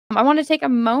I want to take a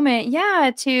moment,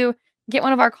 to get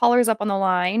one of our callers up on the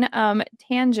line.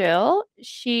 Tanjil,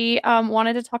 she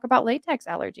wanted to talk about latex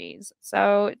allergies.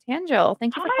 So, Tanjil,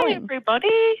 thank you for Hi, calling.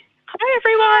 everybody. Hi,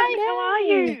 everyone. How are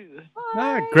Yay. you?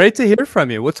 Hi. Great to hear from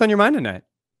you. What's on your mind tonight?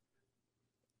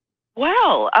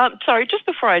 Well, sorry, just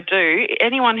before I do,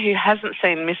 anyone who hasn't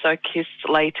seen Miss O'Kiss's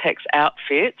latex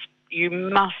outfits, you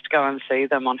must go and see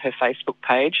them on her Facebook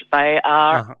page. They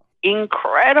are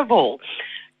incredible,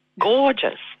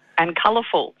 gorgeous, and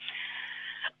colourful.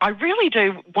 I really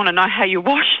do want to know how you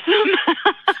wash them.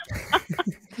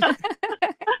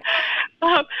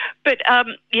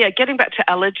 Getting back to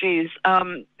allergies,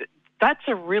 that's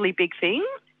a really big thing,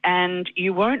 and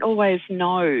you won't always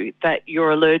know that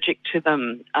you're allergic to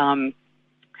them.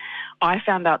 I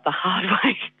found out the hard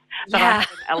way that I had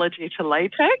an allergy to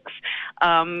latex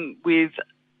with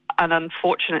an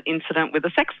unfortunate incident with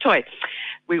a sex toy.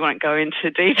 We won't go into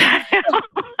detail.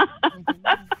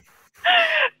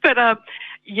 But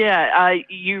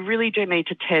you really do need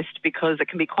to test because it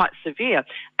can be quite severe.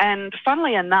 And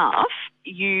funnily enough,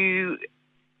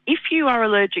 if you are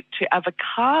allergic to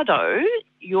avocado,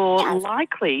 you're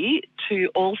likely to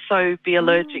also be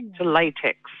allergic to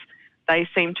latex. They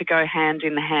seem to go hand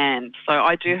in hand. So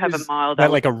I do have a mild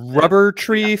allergy. Like a rubber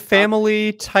tree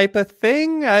family type of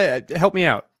thing? Help me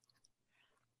out.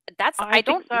 I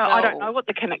don't know what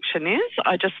the connection is.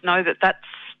 I just know that that's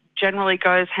generally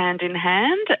goes hand in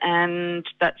hand, and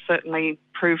that certainly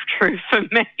proved true for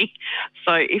me.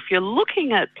 So if you're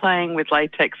looking at playing with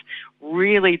latex,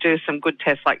 really do some good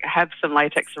tests, like have some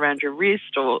latex around your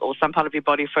wrist or some part of your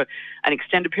body for an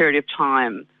extended period of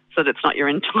time so that it's not your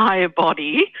entire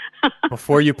body.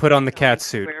 Before you put on the cat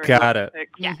suit. Got it.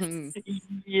 Yes.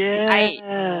 Yeah.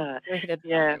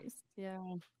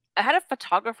 I had a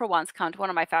photographer once come to one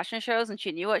of my fashion shows, and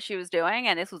she knew what she was doing,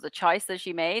 and this was a choice that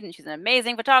she made, and she's an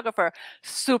amazing photographer,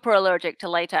 super allergic to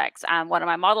latex. And one of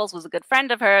my models was a good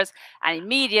friend of hers, and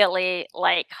immediately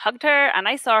hugged her, and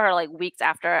I saw her weeks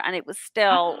after, and it was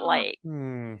still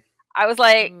I was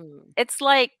like, it's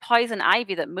like poison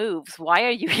ivy that moves. Why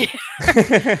are you here?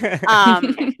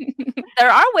 There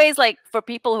are ways for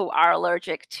people who are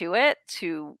allergic to it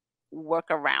to work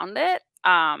around it.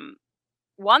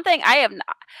 One thing I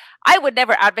would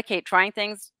never advocate trying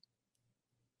things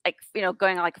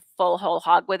going full whole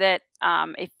hog with it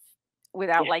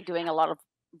without doing a lot of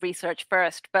research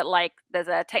first. But there's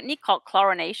a technique called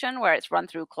chlorination where it's run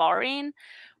through chlorine,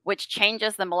 which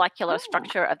changes the molecular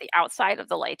structure of the outside of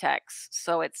the latex.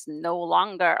 So it's no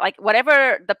longer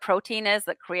whatever the protein is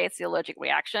that creates the allergic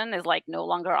reaction is no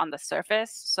longer on the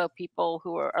surface. So people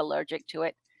who are allergic to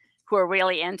it, who are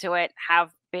really into it,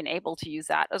 have been able to use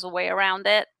that as a way around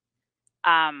it.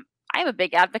 I'm a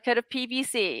big advocate of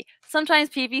PVC. Sometimes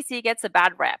PVC gets a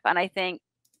bad rep, and I think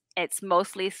it's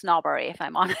mostly snobbery, if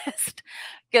I'm honest.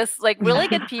 Because really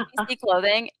good PVC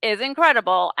clothing is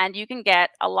incredible, and you can get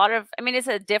a lot of, it's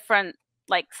a different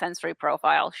sensory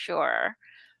profile, sure,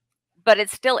 but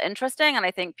it's still interesting, and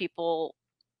I think people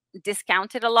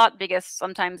discount it a lot because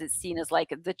sometimes it's seen as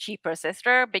the cheaper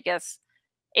sister because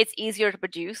it's easier to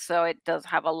produce, so it does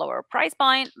have a lower price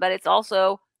point, but it's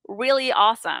also really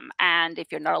awesome. And if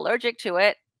you're not allergic to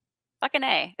it, fucking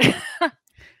A. And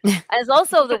it's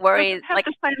also the worry. Have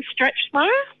the same stretch though?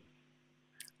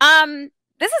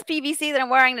 This is PVC that I'm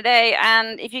wearing today,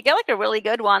 and if you get a really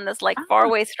good one that's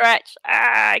far-away stretch,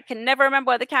 I can never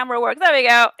remember where the camera works. There we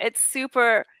go. It's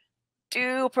super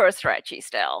duper stretchy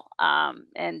still.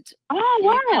 And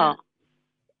wow.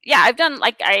 I've done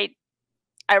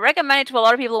I recommend it to a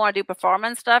lot of people who want to do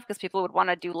performance stuff because people would want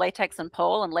to do latex and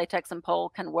pole, and latex and pole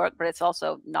can work, but it's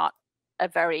also not a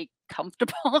very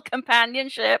comfortable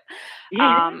companionship.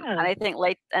 And I think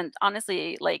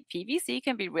honestly, PVC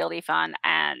can be really fun,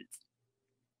 and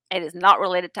it is not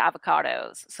related to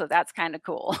avocados, so that's kind of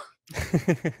cool.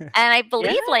 And I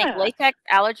believe latex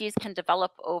allergies can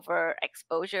develop over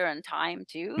exposure and time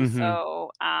too.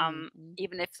 So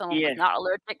even if someone is not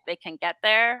allergic, they can get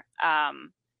there.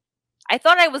 I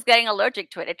thought I was getting allergic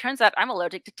to it. It turns out I'm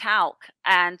allergic to talc,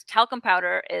 and talcum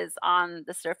powder is on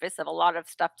the surface of a lot of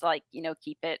stuff to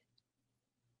keep it,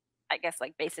 I guess,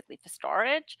 basically for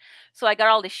storage. So I got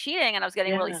all this sheeting, and I was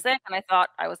getting really sick, and I thought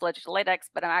I was allergic to latex,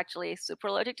 but I'm actually super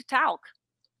allergic to talc.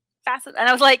 And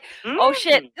I was like, oh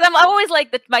shit. I'm always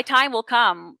that my time will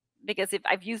come, because if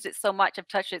I've used it so much, I've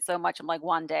touched it so much, I'm like,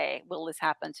 one day will this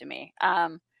happen to me?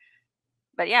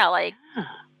 But yeah,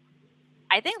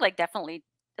 I think definitely,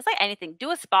 it's like anything,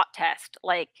 do a spot test.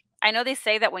 I know they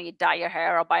say that when you dye your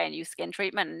hair or buy a new skin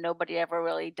treatment, and nobody ever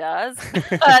really does,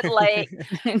 but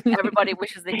everybody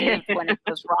wishes they did when it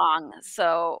was wrong.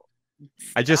 So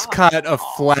I just caught a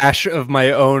flash of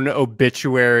my own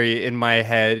obituary in my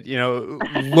head. You know,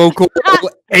 local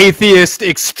atheist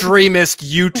extremist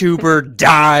YouTuber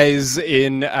dies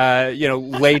in, you know,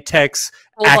 latex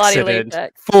accident.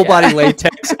 Full body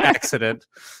latex accident.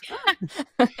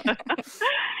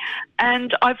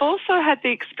 And I've also had the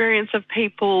experience of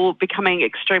people becoming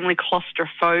extremely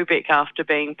claustrophobic after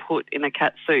being put in a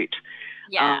cat suit.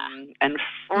 Yeah. And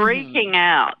freaking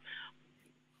out.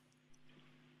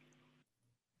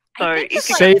 So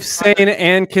safe, sane,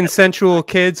 and consensual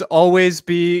kids, always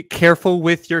be careful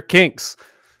with your kinks.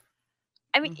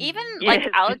 I mean, even like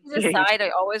allergies aside, I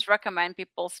always recommend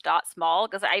people start small,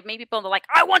 because I meet people that are like,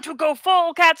 I want to go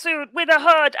full catsuit with a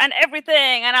hood and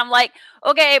everything. And I'm like,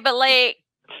 okay, but like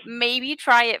maybe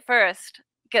try it first.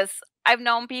 Because I've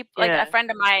known people, like a friend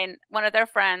of mine, one of their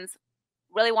friends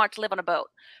really wanted to live on a boat.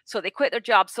 So they quit their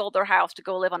job, sold their house to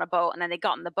go live on a boat. And then they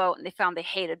got on the boat and they found they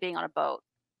hated being on a boat.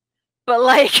 But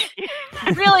like, you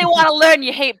really want to learn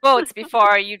you hate boats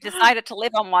before you decided to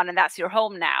live on one and that's your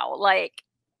home now. Like,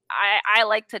 I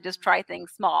like to just try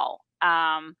things small.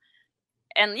 And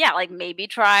yeah, like maybe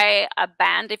try a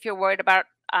band if you're worried about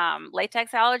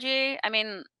latex allergy. I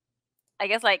mean, I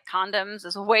guess like condoms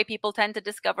is a way people tend to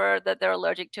discover that they're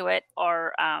allergic to it,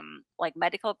 or like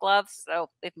medical gloves. So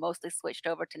they've mostly switched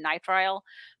over to nitrile.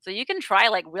 So you can try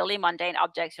like really mundane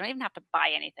objects. You don't even have to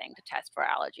buy anything to test for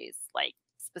allergies, like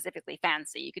specifically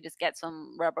fancy. You could just get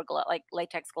some rubber like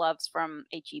latex gloves from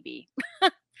HEB.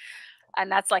 And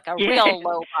that's like a real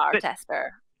low bar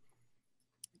tester.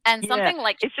 And something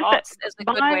like shots is a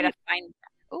good way to find.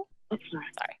 Oh,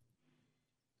 sorry.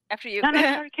 After you. No,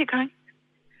 sorry, keep going.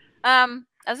 I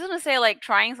was just gonna say, like,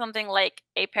 trying something like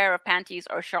a pair of panties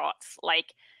or shorts. Like,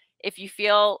 if you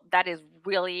feel that is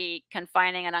really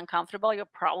confining and uncomfortable, you're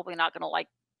probably not gonna like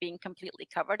being completely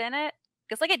covered in it,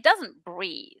 because like it doesn't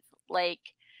breathe. Like,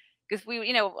 because we,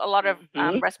 you know, a lot of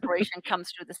respiration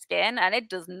comes through the skin, and it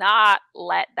does not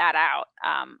let that out.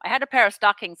 I had a pair of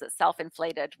stockings that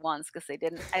self-inflated once because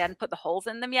I hadn't put the holes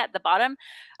in them yet at the bottom,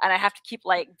 and I have to keep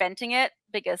like venting it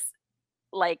because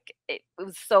like it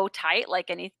was so tight, like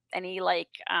any like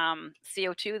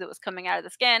CO2 that was coming out of the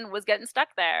skin was getting stuck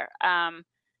there.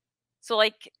 So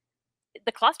like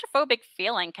the claustrophobic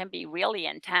feeling can be really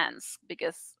intense,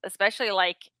 because especially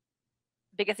like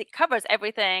because it covers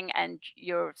everything and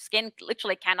your skin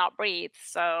literally cannot breathe.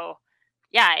 So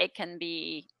yeah, it can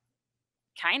be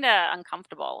kind of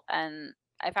uncomfortable. And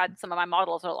I've had some of my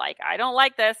models are like, I don't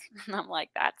like this. And I'm like,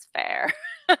 that's fair.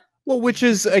 Well, which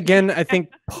is, again, I think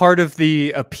part of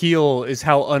the appeal is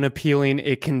how unappealing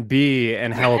it can be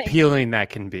and how appealing that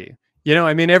can be. You know,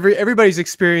 I mean, everybody's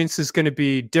experience is going to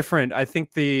be different. I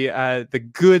think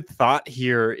the good thought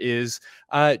here is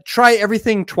try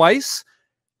everything twice.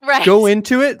 Right. Go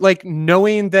into it like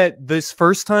knowing that this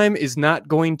first time is not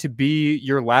going to be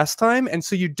your last time, and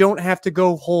so you don't have to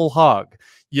go whole hog.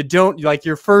 You don't, like,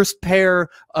 your first pair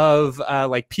of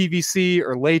like PVC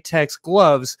or latex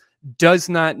gloves does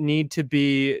not need to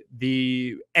be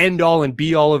the end all and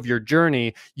be all of your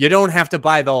journey. You don't have to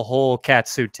buy the whole cat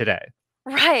suit today.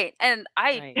 Right. And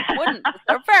I wouldn't.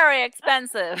 They're very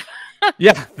expensive.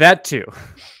 Yeah, that too.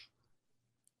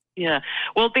 Yeah.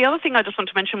 Well, the other thing I just want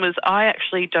to mention was I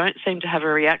actually don't seem to have a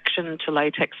reaction to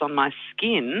latex on my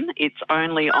skin. It's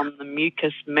only on the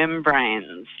mucous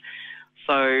membranes.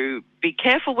 So be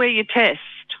careful where you test.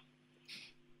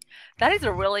 That is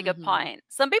a really good point.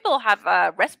 Some people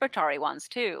have respiratory ones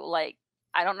too. Like,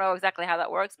 I don't know exactly how that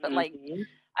works, but like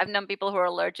I've known people who are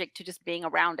allergic to just being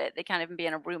around it. They can't even be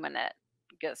in a room in it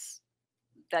because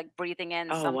like breathing in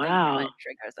something from it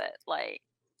triggers it. Like,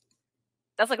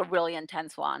 that's like a really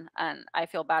intense one, and I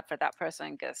feel bad for that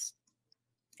person because,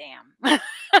 damn.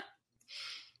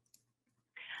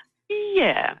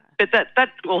 Yeah, but that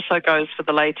also goes for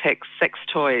the latex sex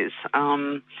toys.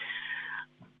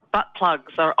 Butt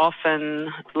plugs are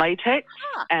often latex,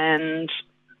 and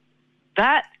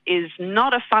that is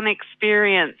not a fun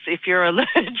experience if you're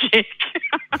allergic.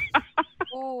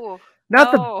 Ooh,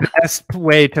 not the best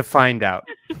way to find out.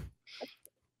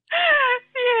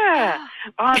 Yeah,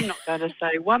 I'm not going to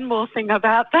say one more thing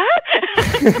about that.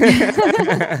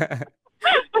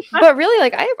 But really,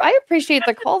 like, I appreciate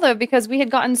the call, though, because we had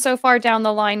gotten so far down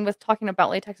the line with talking about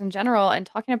latex in general and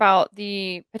talking about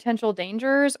the potential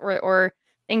dangers or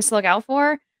things to look out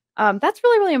for. That's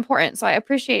really, really important. So I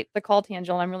appreciate the call,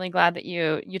 Tanjil. I'm really glad that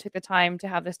you took the time to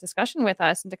have this discussion with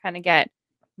us and to kind of get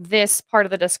this part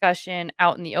of the discussion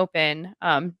out in the open.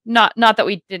 Not that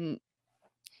we didn't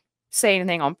say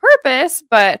anything on purpose,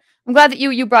 but I'm glad that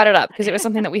you brought it up because it was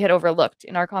something that we had overlooked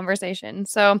in our conversation.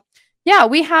 So yeah,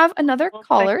 we have another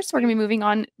caller, so we're gonna be moving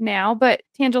on now. But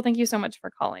Tanjil, thank you so much for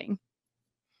calling.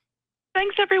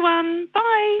 Thanks, everyone.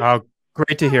 Bye. Oh,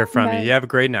 great to hear from you. Bye. You have a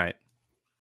great night.